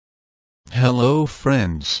Hello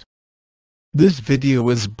friends. This video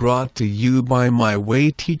is brought to you by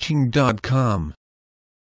mywayteaching.com.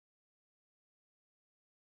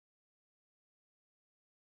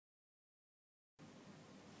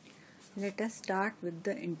 Let us start with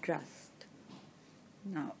the interest.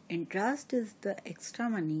 Now, interest is the extra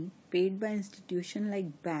money paid by institutions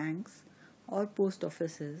like banks or post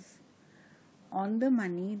offices on the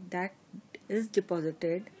money that is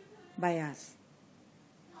deposited by us.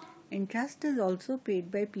 Interest is also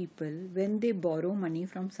paid by people when they borrow money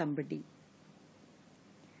from somebody.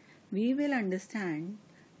 We will understand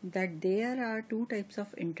that there are two types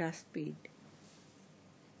of interest paid.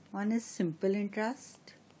 One is simple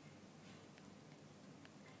interest,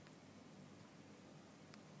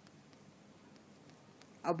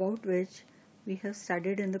 about which we have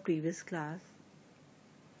studied in the previous class,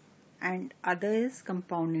 and other is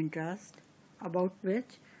compound interest, about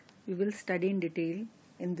which we will study in detail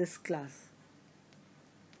in this class.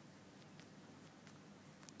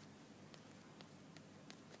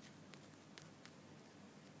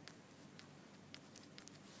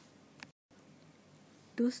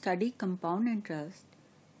 To study compound interest,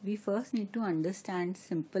 we first need to understand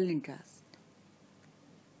simple interest.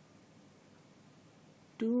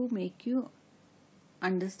 To make you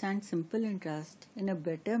understand simple interest in a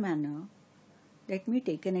better manner, let me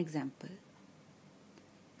take an example.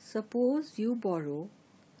 Suppose you borrow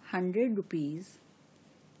 100 rupees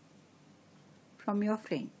from your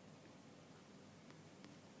friend.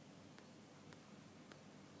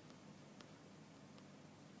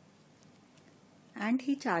 And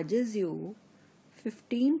he charges you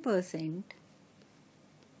 15%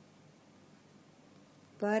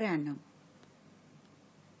 per annum.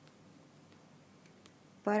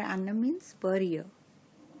 Per annum means per year.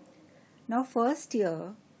 Now, first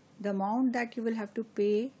year, the amount that you will have to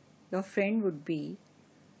pay your friend would be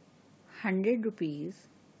 100 rupees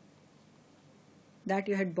that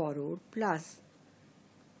you had borrowed plus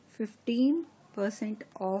 15%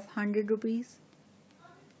 of 100 rupees.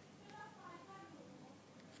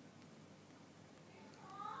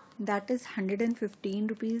 That is 115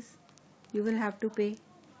 rupees you will have to pay.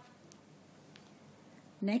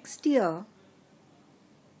 Next year,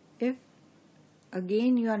 if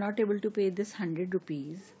again you are not able to pay this 100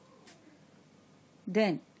 rupees,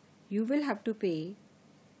 then you will have to pay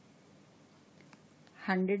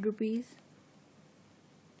 100 rupees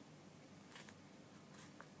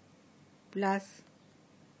plus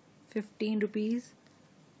 15 rupees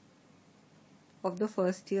of the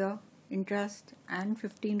first year interest and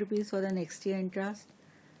 15 rupees for the next year interest.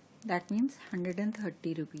 That means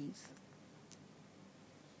 130 rupees.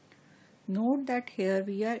 Note that here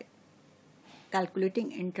we are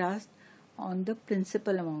calculating interest on the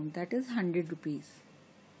principal amount, that is 100 rupees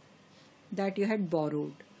that you had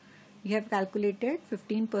borrowed. We have calculated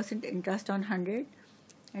 15% interest on 100,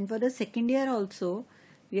 and for the second year also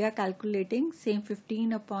we are calculating same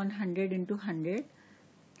 15 upon 100 into 100,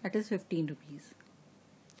 that is 15 rupees.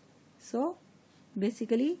 So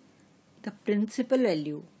basically the principal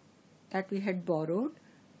value that we had borrowed,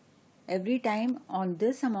 every time on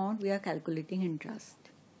this amount we are calculating interest.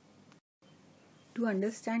 To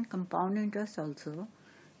understand compound interest also,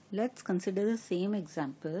 let's consider the same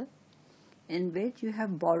example in which you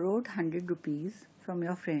have borrowed 100 rupees from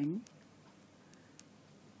your friend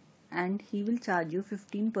and he will charge you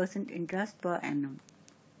 15% interest per annum.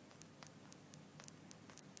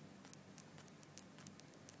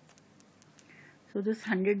 So this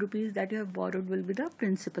 100 rupees that you have borrowed will be the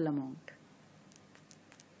principal amount.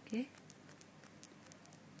 Okay.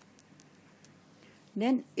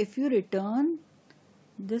 Then if you return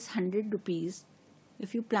this 100 rupees,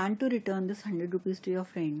 if you plan to return this 100 rupees to your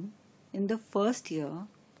friend in the first year,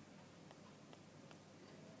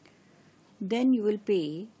 then you will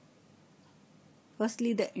pay,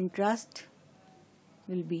 firstly the interest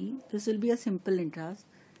will be, this will be a simple interest,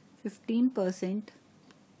 15%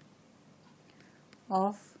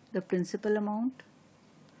 of the principal amount,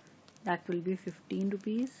 that will be 15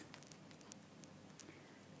 rupees,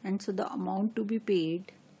 and so the amount to be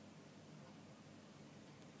paid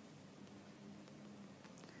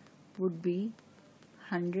would be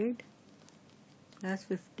 100 plus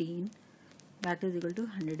 15, that is equal to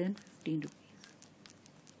 115 rupees.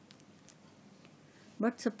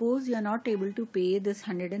 But suppose you are not able to pay this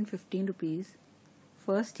 115 rupees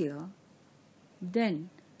first year,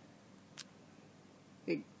 then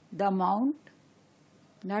the amount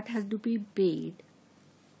that has to be paid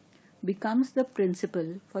becomes the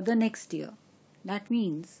principal for the next year. That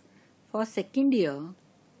means for second year,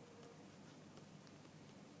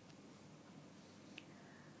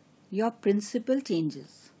 your principal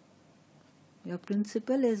changes. Your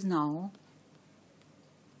principal is now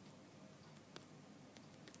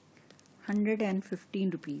 115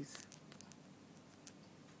 rupees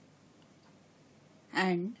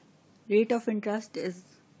and rate of interest is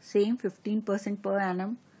same 15% per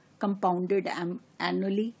annum compounded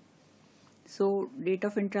annually. So rate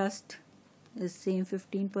of interest is same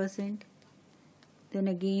 15%. Then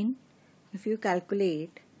again, if you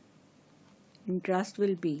calculate, interest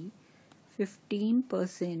will be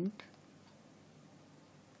 15%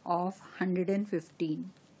 of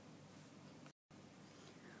 115,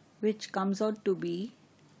 which comes out to be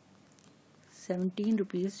 17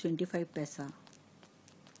 rupees 25 paisa.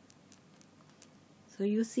 So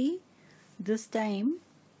you see, this time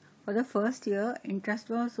for the first year interest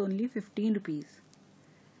was only 15 rupees,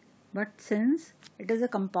 but since it is a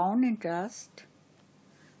compound interest,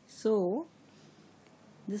 so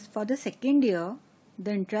this for the second year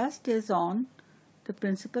the interest is on the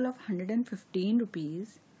principal of 115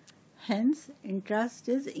 rupees, hence interest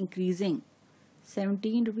is increasing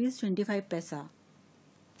 17 rupees 25 paisa.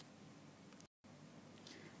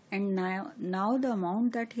 And now the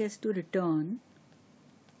amount that he has to return,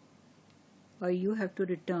 or you have to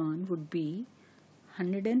return, would be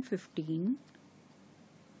 115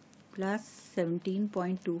 plus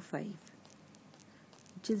 17.25,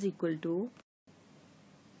 which is equal to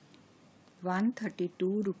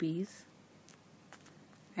 132 rupees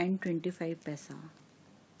and 25 paisa.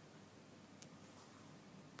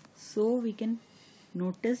 So we can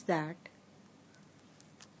notice that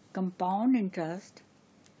compound interest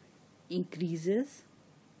increases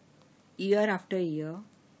year after year,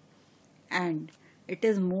 and it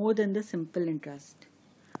is more than the simple interest.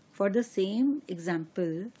 For the same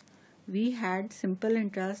example, we had simple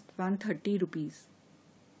interest 130 rupees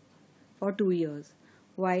for 2 years,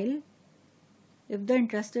 while if the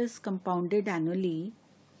interest is compounded annually,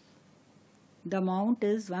 the amount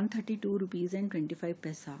is 132 rupees and 25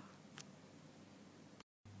 paisa.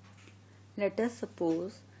 Let us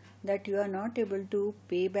suppose that you are not able to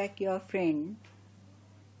pay back your friend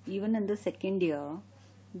even in the second year.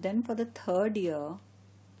 Then for the third year,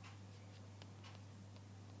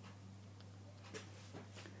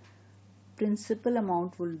 principal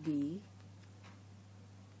amount will be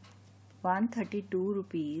 132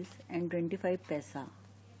 rupees and 25 paisa,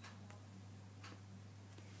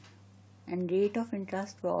 and rate of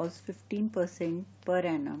interest was 15% per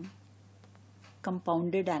annum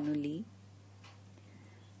compounded annually.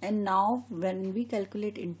 And now when we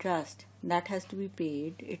calculate interest that has to be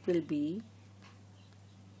paid, it will be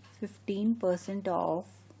 15% of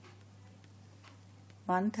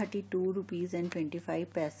 132 rupees and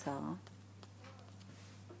 25 paisa,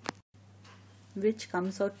 which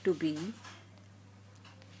comes out to be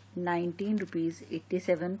 19 rupees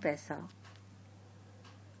 87 paisa.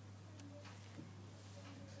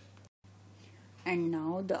 And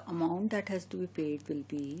now the amount that has to be paid will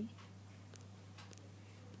be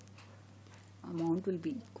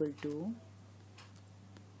equal to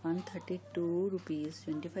 132 rupees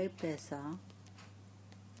 25 paisa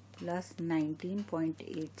plus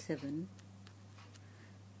 19.87,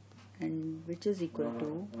 and which is equal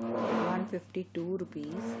to 152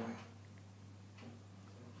 rupees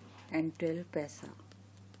and 12 paisa.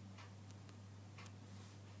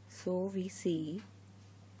 So we see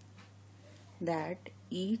that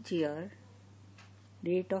each year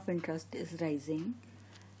rate of interest is rising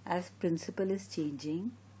as principal is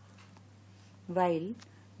changing, while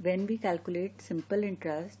when we calculate simple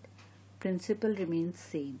interest, principal remains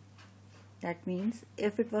same. That means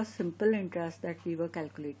if it was simple interest that we were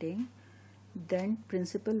calculating, then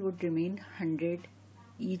principal would remain 100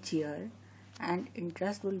 each year and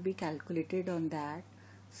interest will be calculated on that.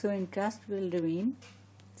 So interest will remain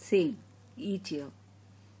same each year.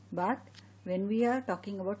 But when we are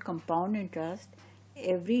talking about compound interest,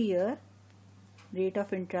 every year rate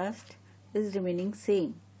of interest is remaining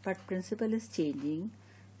same, but principal is changing,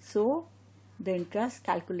 so the interest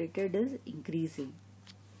calculated is increasing.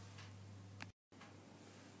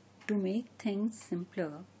 To make things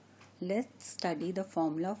simpler, let's study the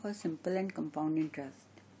formula for simple and compound interest.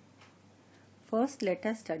 First, let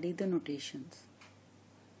us study the notations.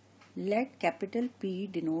 Let capital P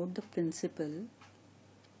denote the principal,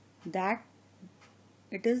 that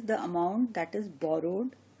it is the amount that is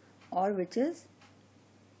borrowed or which is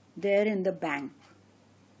there in the bank.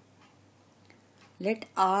 Let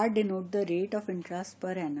R denote the rate of interest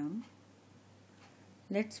per annum.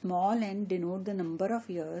 Let small n denote the number of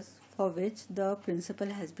years for which the principal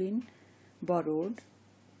has been borrowed.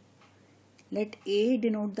 Let A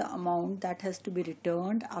denote the amount that has to be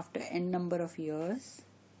returned after n number of years.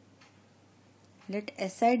 Let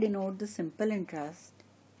SI denote the simple interest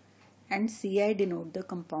and CI denote the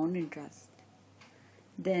compound interest.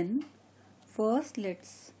 Then first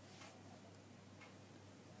let's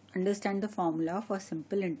understand the formula for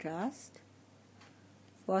simple interest.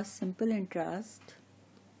 For simple interest,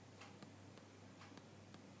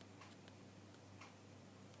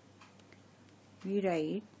 we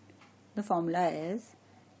write the formula as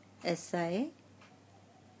SI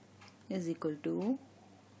is equal to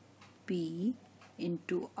P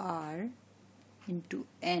into R into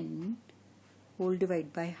N whole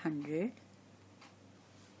divided by 100,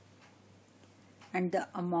 and the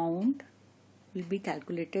amount will be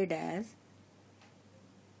calculated as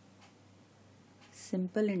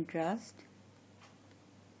simple interest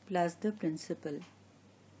plus the principal.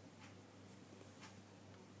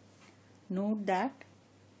 Note that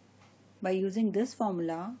by using this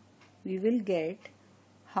formula we will get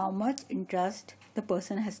how much interest the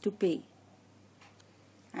person has to pay,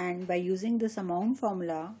 and by using this amount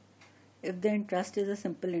formula, if the interest is a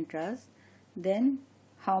simple interest, then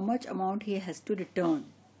how much amount he has to return.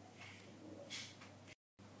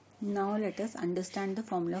 Now let us understand the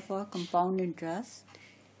formula for compound interest.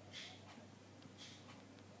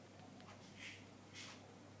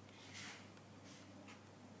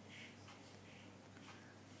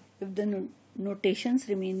 If the notations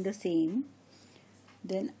remain the same,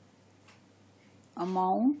 then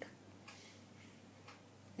amount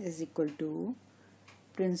is equal to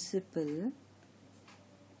principal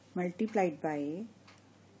multiplied by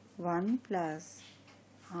 1 plus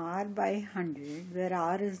R by 100, where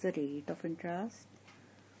R is the rate of interest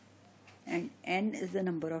and N is the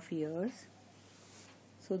number of years.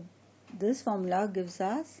 So this formula gives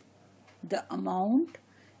us the amount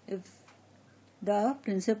if the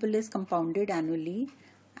principal is compounded annually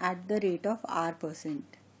at the rate of R%.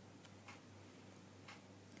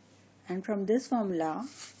 And from this formula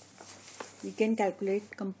we can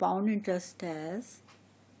calculate compound interest as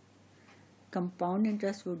compound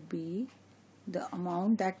interest would be the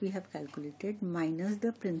amount that we have calculated minus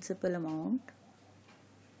the principal amount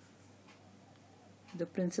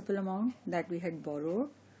that we had borrowed.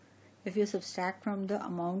 If you subtract from the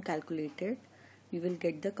amount calculated, you will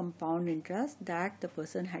get the compound interest that the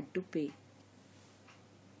person had to pay.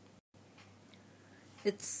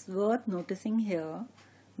 It's worth noticing here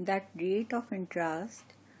that rate of interest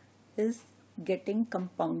is getting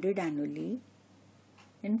compounded annually.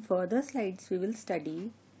 In further slides we will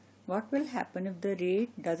study what will happen if the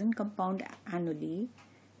rate doesn't compound annually.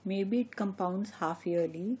 Maybe it compounds half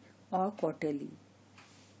yearly or quarterly.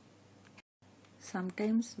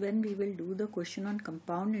 Sometimes when we will do the question on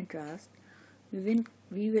compound interest,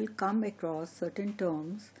 we will come across certain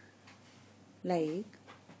terms like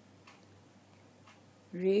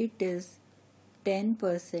rate is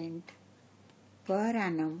 10% per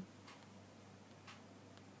annum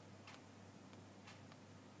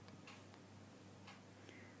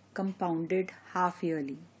compounded half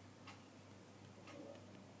yearly.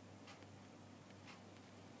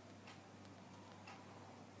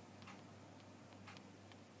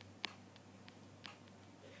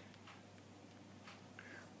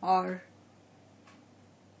 Or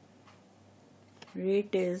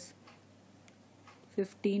rate is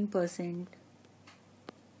 15%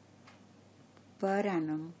 per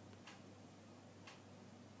annum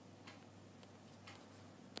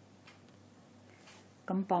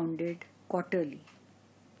compounded quarterly.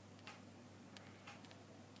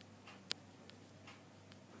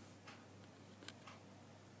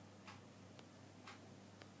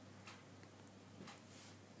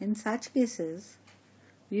 In such cases,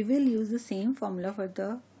 we will use the same formula for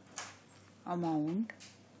the amount,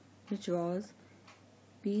 which was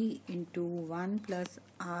P into 1 plus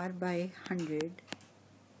R by 100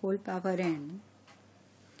 whole power n,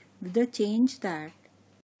 with the change that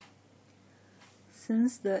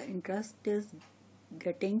since the interest is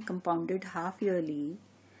getting compounded half yearly,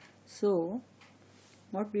 so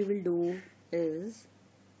what we will do is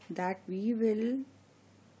that we will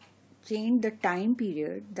change the time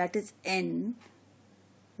period, that is n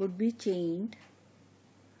would be changed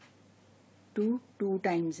to 2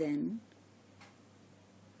 times n,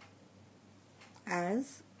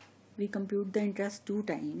 as we compute the interest 2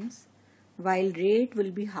 times, while rate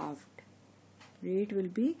will be halved. Rate will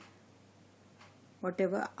be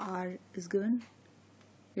whatever R is given,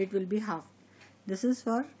 it will be halved. This is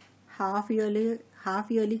for half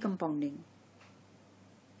yearly compounding.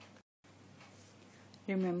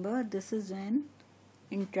 Remember, this is when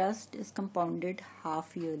interest is compounded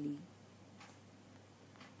half yearly.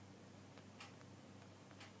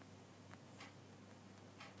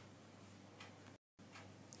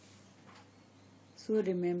 So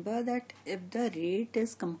remember that if the rate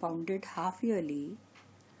is compounded half yearly,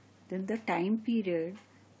 then the time period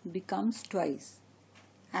becomes twice,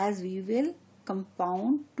 as we will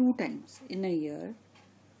compound 2 times in a year,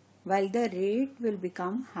 while the rate will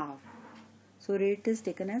become half. So rate is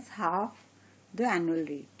taken as half the annual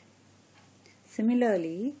rate.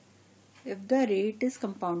 Similarly, if the rate is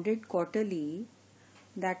compounded quarterly,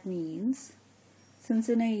 that means since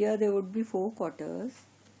in a year there would be 4 quarters,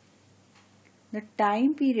 the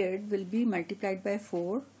time period will be multiplied by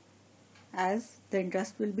 4, as the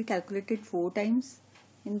interest will be calculated 4 times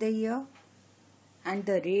in the year, and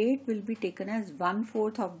the rate will be taken as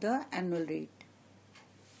 1/4 of the annual rate.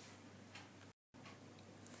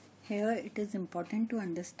 Here it is important to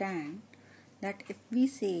understand that if we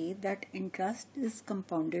say that interest is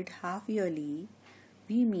compounded half yearly,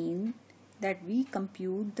 we mean that we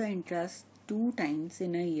compute the interest 2 times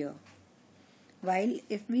in a year. While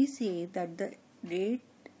if we say that the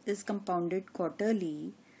rate is compounded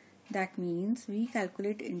quarterly, that means we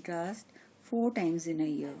calculate interest 4 times in a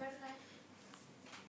year.